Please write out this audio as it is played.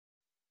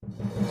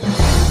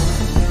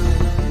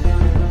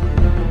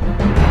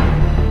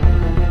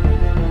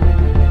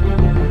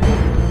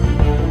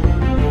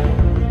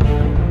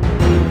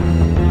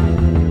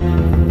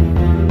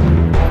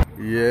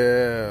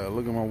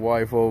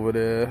wife over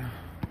there.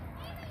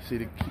 See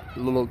the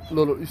little,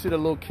 you see the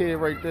little kid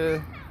right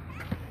there?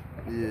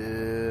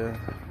 Yeah.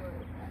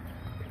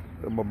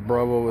 And my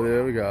brother over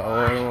there. We got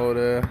Owen over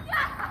there.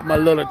 My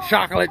little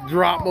chocolate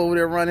drop over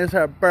there running. It's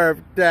her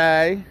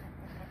birthday.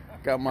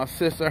 Got my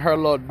sister, her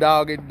little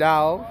doggy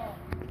dog.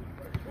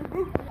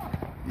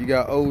 You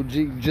got OG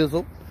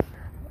Jizzle.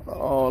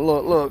 Oh,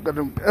 look, got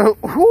them.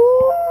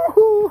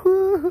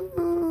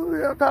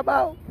 Yeah, top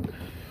out.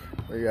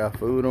 We got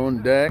food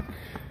on deck.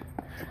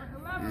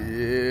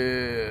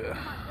 Yeah.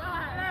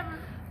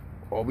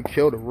 Oh, we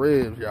killed the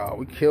ribs, y'all.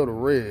 We killed the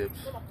ribs.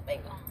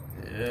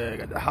 Yeah,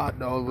 got the hot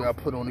dogs we got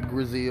put on the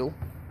grizzle.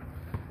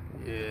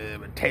 Yeah,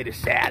 potato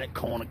salad,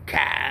 corn and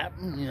cob.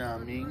 You know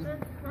what I mean?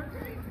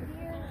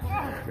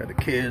 Got the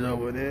kids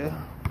over there.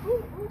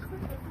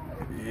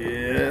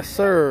 Yes,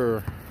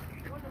 sir.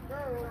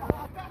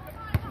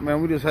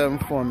 Man, we just having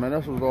fun, man.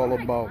 That's what it's all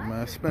about,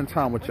 man. Spend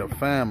time with your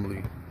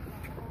family.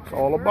 It's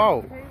all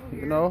about,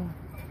 you know?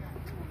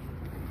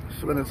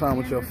 Spending time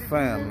with your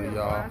family,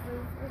 y'all.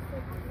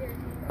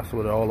 That's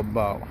what it's all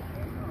about.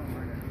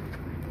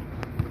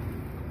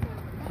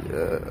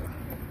 Yeah.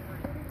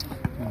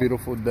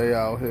 Beautiful day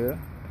out here.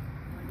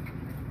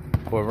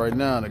 But right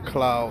now, the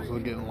clouds are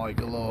getting like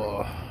a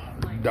little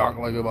dark,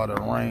 like about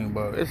to rain,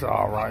 but it's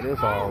all right.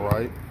 It's all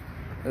right.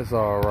 It's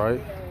all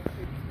right.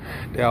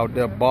 They out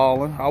there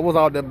balling. I was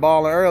out there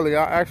balling earlier.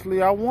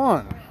 I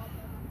won.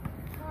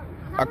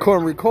 I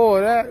couldn't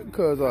record that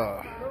because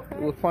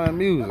it was playing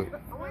music.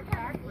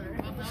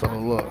 So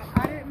look,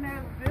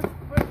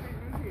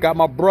 got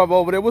my brother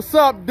over there. What's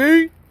up,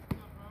 D?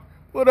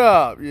 What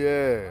up?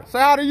 Yeah. Say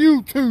hi to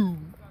YouTube.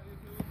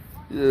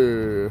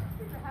 Yeah.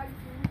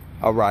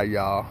 All right,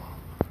 y'all.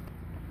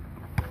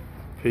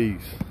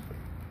 Peace.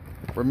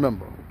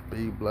 Remember,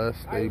 be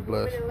blessed, stay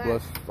blessed.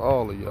 Bless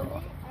all of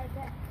y'all.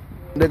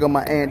 There go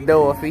my Aunt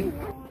Dorothy.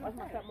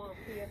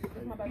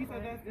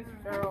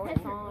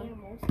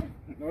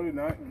 No, they're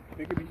not.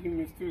 They could be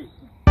humans too.